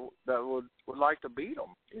teams that would like to beat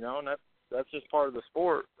them, and that's just part of the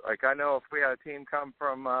sport. Like, I know if we had a team come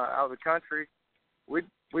from out of the country, we'd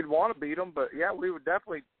want to beat them, but yeah, we would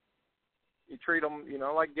definitely treat them,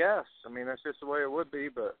 like guests. I mean, that's just the way it would be,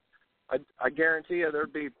 but I guarantee you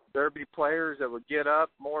there'd be players that would get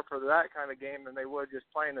up more for that kind of game than they would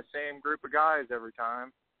just playing the same group of guys every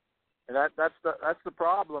time. And that's the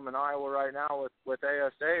problem in Iowa right now with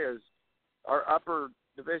ASA is our upper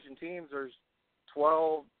division teams. There's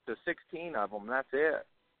 12 to 16 of them. That's it.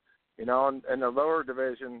 And the lower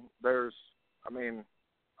division there's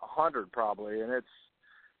 100 probably, and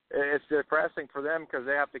it's depressing for them because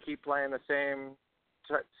they have to keep playing the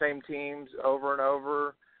same teams over and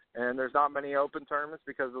over. And there's not many open tournaments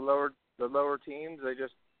because the lower teams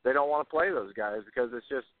they don't want to play those guys because it's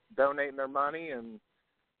just donating their money and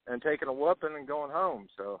taking a whooping and going home.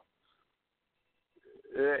 So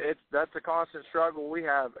that's a constant struggle we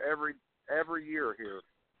have every year here.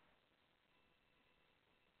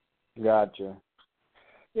 Gotcha.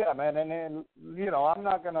 Yeah, man, and I'm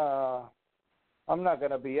not gonna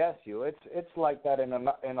BS you. It's like that in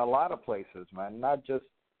a lot of places, man. Not just.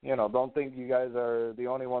 Don't think you guys are the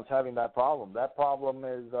only ones having that problem. That problem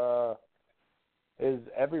is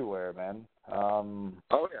everywhere, man.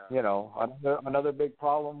 Oh yeah. Another big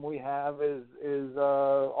problem we have is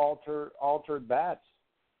altered bats.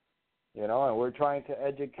 And we're trying to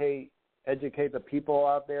educate the people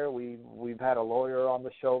out there. We've had a lawyer on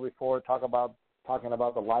the show before talking about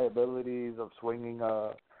the liabilities of swinging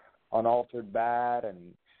an altered bat,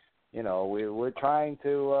 and we're trying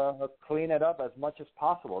to clean it up as much as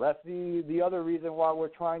possible. That's the other reason why we're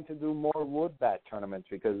trying to do more wood bat tournaments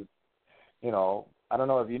because, I don't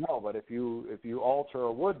know if you know, but if you alter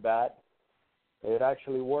a wood bat, it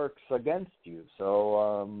actually works against you.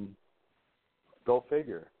 So go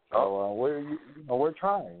figure. So we're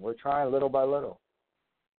trying little by little.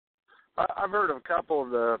 I've heard of a couple of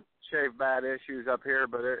the shaved bat issues up here,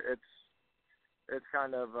 but it's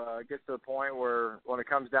kind of gets to the point where when it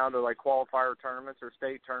comes down to like qualifier tournaments or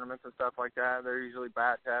state tournaments and stuff like that, they're usually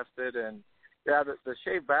bat tested, and yeah, the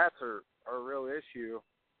shaved bats are a real issue,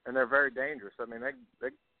 and they're very dangerous. I mean, they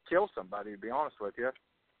kill somebody, to be honest with you.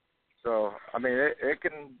 So I mean, it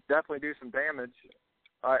can definitely do some damage.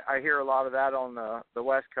 I hear a lot of that on the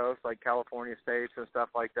West Coast, like California states and stuff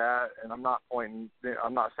like that, and I'm not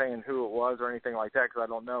saying who it was or anything like that because I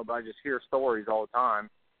don't know, but I just hear stories all the time,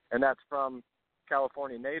 and that's from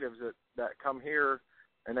California natives that come here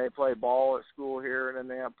and they play ball at school here, and then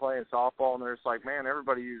they end up playing softball, and they're just like, man,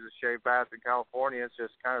 everybody uses shaved bats in California. It's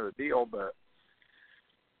just kind of the deal. But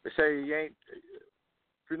they say if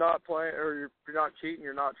you're not playing or if you're not cheating,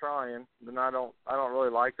 you're not trying. Then I don't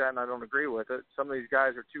really like that, and I don't agree with it. Some of these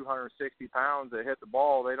guys are 260 pounds that hit the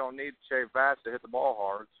ball. They don't need shaved bats to hit the ball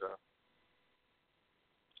hard. So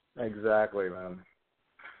exactly, man.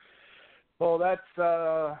 Well, that's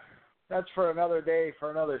for another day,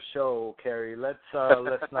 for another show, Kerry. Let's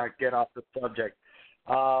not get off the subject.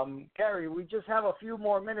 Carrie, we just have a few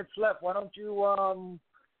more minutes left. Why don't you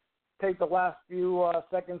take the last few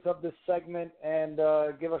seconds of this segment and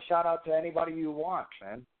give a shout-out to anybody you want,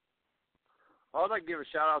 man? I'd like to give a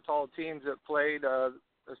shout-out to all the teams that played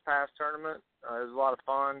this past tournament. It was a lot of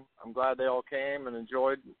fun. I'm glad they all came and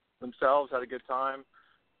enjoyed themselves, had a good time.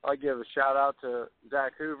 I'd like to give a shout-out to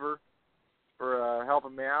Zach Hoover for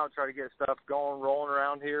helping me out, try to get stuff rolling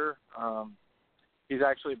around here. He's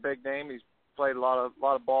actually a big name. He's played a lot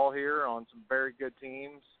of ball here on some very good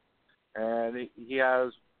teams, and he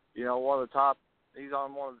has, you know, he's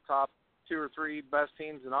on one of the top 2 or 3 best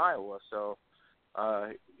teams in Iowa. So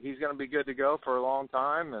he's going to be good to go for a long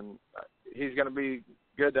time, and he's going to be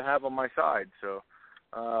good to have on my side. So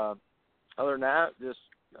other than that, just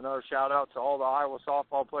another shout out to all the Iowa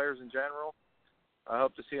softball players in general. I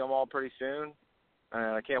hope to see them all pretty soon,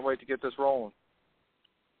 and I can't wait to get this rolling.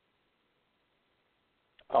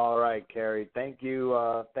 All right, Carrie. Thank you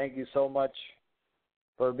so much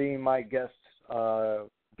for being my guest on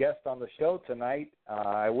the show tonight.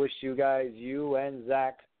 I wish you and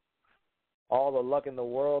Zach, all the luck in the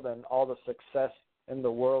world and all the success in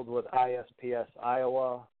the world with ISPS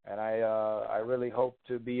Iowa. And I really hope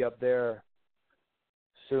to be up there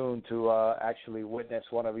soon to actually witness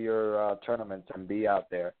one of your tournaments and be out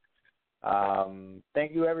there.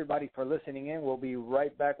 Thank you, everybody, for listening in. We'll be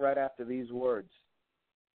right back right after these words.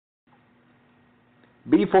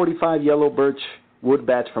 B45 Yellow Birch wood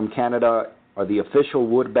bats from Canada are the official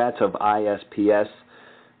wood bats of ISPS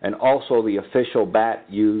and also the official bat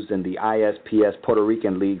used in the ISPS Puerto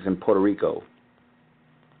Rican leagues in Puerto Rico.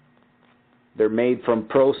 They're made from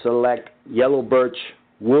Pro Select Yellow Birch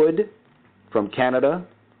wood from Canada,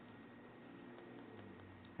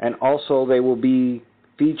 and also they will be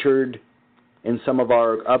featured in some of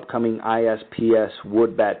our upcoming ISPS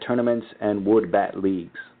wood bat tournaments and wood bat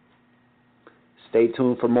leagues. Stay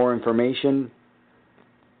tuned for more information.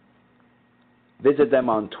 Visit them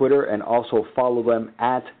on Twitter and also follow them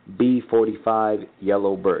at B45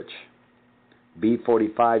 Yellow Birch.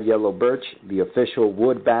 B45 Yellow Birch, the official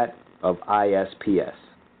wood bat of ISPS.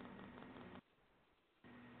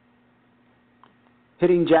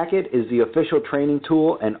 Hitting Jacket is the official training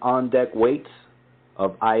tool and on-deck weights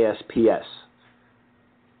of ISPS.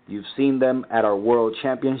 You've seen them at our World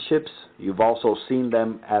Championships. You've also seen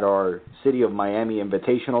them at our City of Miami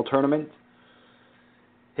Invitational Tournament.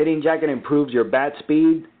 Hitting Jacket improves your bat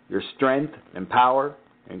speed, your strength and power,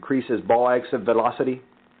 increases ball exit velocity.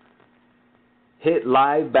 Hit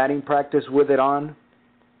live batting practice with it on.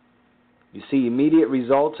 You see immediate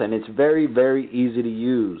results, and it's very, very easy to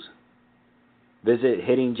use. Visit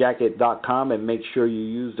hittingjacket.com and make sure you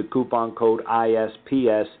use the coupon code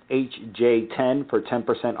ISPSHJ10 for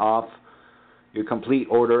 10% off your complete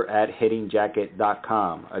order at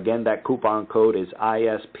hittingjacket.com. Again, that coupon code is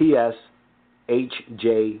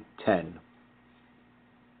ISPSHJ10.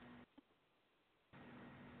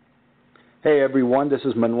 Hey everyone, this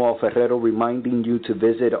is Manuel Ferrero reminding you to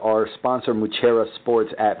visit our sponsor Muchera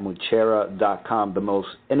Sports at Muchera.com, the most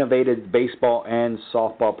innovative baseball and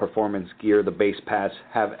softball performance gear the Base Pass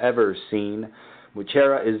have ever seen.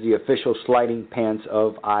 Muchera is the official sliding pants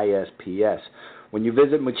of ISPS. When you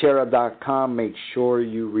visit Muchera.com, make sure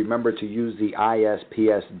you remember to use the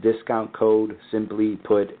ISPS discount code, simply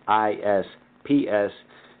put ISPS,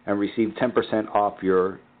 and receive 10% off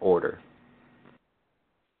your order.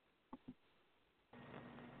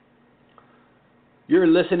 You're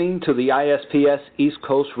listening to the ISPS East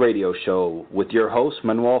Coast Radio Show with your host,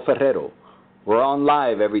 Manuel Ferrero. We're on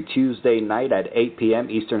live every Tuesday night at 8 p.m.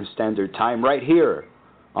 Eastern Standard Time right here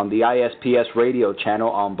on the ISPS radio channel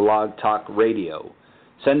on Blog Talk Radio.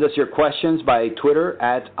 Send us your questions by Twitter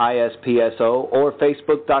at ISPSO or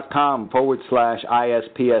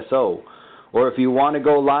Facebook.com/ISPSO. Or if you want to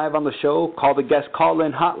go live on the show, call the guest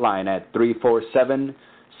call-in hotline at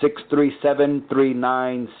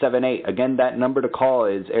 347-637-3978. Again, that number to call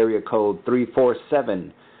is area code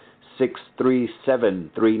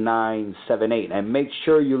 347-637-3978. And make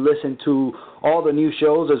sure you listen to all the new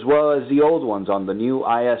shows as well as the old ones on the new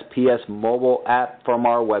ISPS mobile app from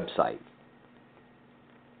our website.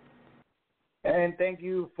 And thank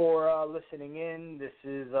you for listening in. This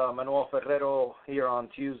is Manuel Ferrero here on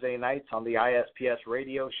Tuesday nights on the ISPS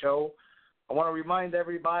radio show. I want to remind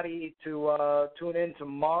everybody to tune in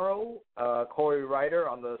tomorrow. Corey Ryder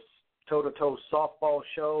on the Toe-to-Toe Softball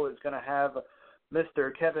Show is going to have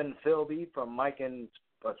Mr. Kevin Philby from Mike and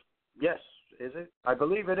yes, is it? I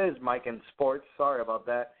believe it is Mike and Sports. Sorry about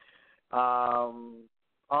that. On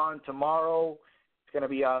tomorrow, it's going to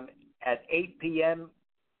be on at 8 p.m.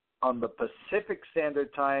 on the Pacific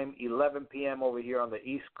Standard Time, 11 p.m. over here on the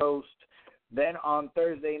East Coast. Then on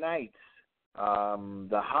Thursday nights,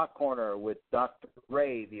 the Hot Corner with Dr.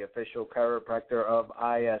 Ray, the official chiropractor of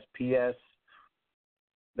ISPS.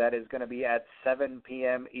 That is going to be at 7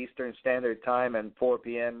 p.m. Eastern Standard Time and 4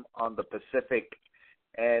 p.m. on the Pacific.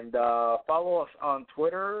 And follow us on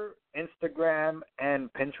Twitter, Instagram, and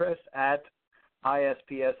Pinterest at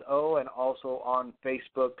ISPSO, and also on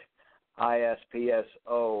Facebook,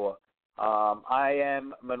 ISPSO. I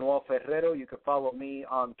am Manuel Ferrero. You can follow me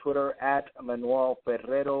on Twitter at Manuel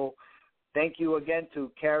Ferrero. Thank you again to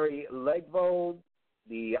Carrie Legvold,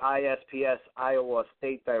 the ISPS Iowa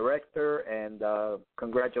State Director, and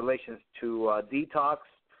congratulations to Detox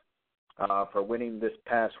for winning this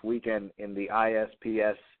past weekend in the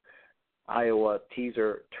ISPS Iowa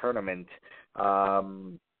Teaser Tournament.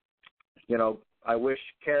 I wish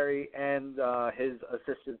Carrie and his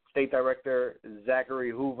Assistant State Director,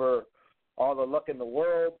 Zachary Hoover, all the luck in the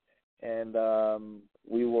world, and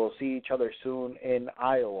we will see each other soon in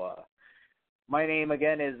Iowa. My name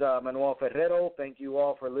again is Manuel Ferrero. Thank you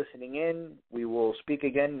all for listening in. We will speak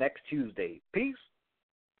again next Tuesday. Peace.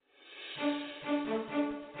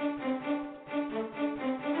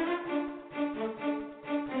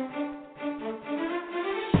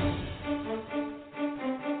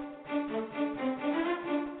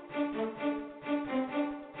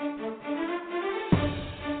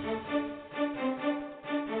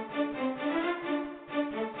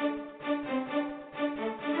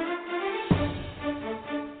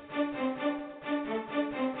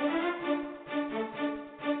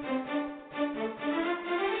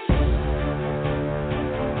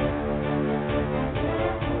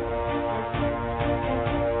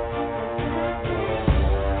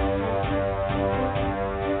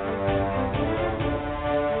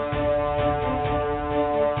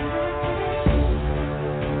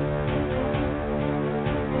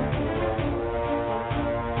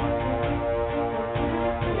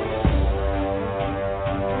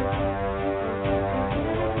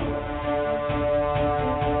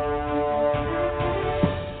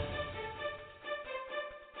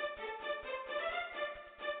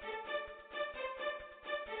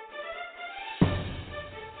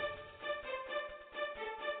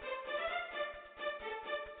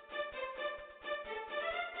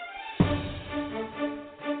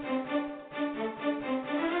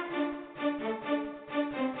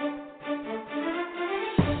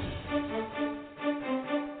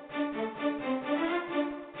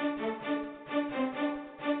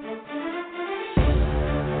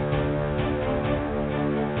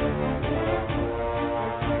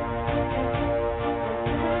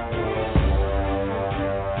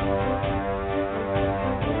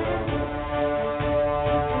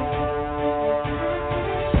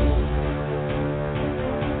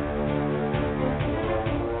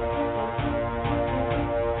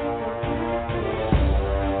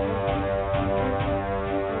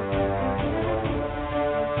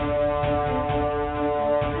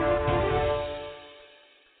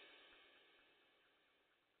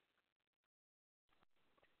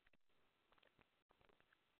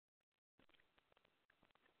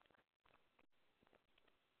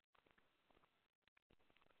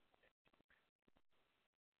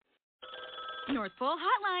 North Pole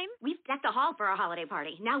Hotline. We've decked the hall for our holiday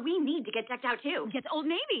party. Now we need to get decked out, too. Get Old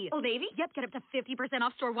Navy. Old Navy? Yep, get up to 50%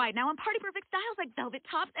 off store-wide now on party-perfect styles like velvet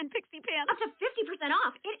tops and pixie pants. Up to 50%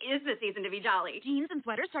 off. It is the season to be jolly. Jeans and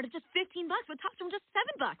sweaters start at just $15 with tops from just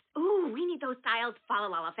 $7. Ooh, we need those styles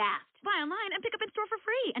Fa-la-la-la fast. Buy online and pick up in store for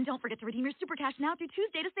free. And don't forget to redeem your Super Cash now through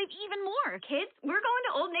Tuesday to save even more. Kids, we're going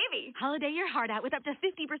to Old Navy. Holiday your heart out with up to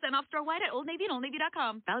 50% off store-wide at Old Navy and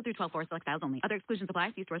OldNavy.com. Valid through 12/4 select styles only. Other exclusions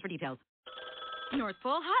apply. See stores for details. North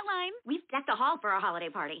Pole Hotline. We've decked the hall for our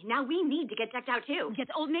holiday party. Now we need to get decked out, too.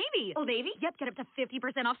 Get Old Navy. Old Navy? Yep, get up to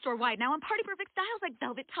 50% off store-wide now on party-perfect styles like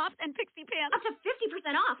velvet tops and pixie pants. Up to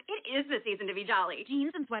 50% off. It is the season to be jolly.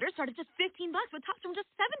 Jeans and sweaters start at just $15 with tops from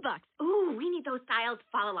just $7. Ooh, we need those styles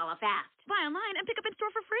Fa-la-la-la fast. Buy online and pick up in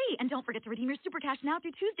store for free. And don't forget to redeem your Super Cash now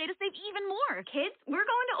through Tuesday to save even more. Kids, we're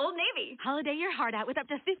going to Old Navy. Holiday your heart out with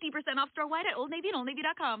up to 50% off store-wide at Old Navy and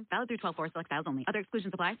OldNavy.com. Valid through 12/4 select styles only. Other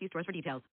exclusions apply. See stores for details.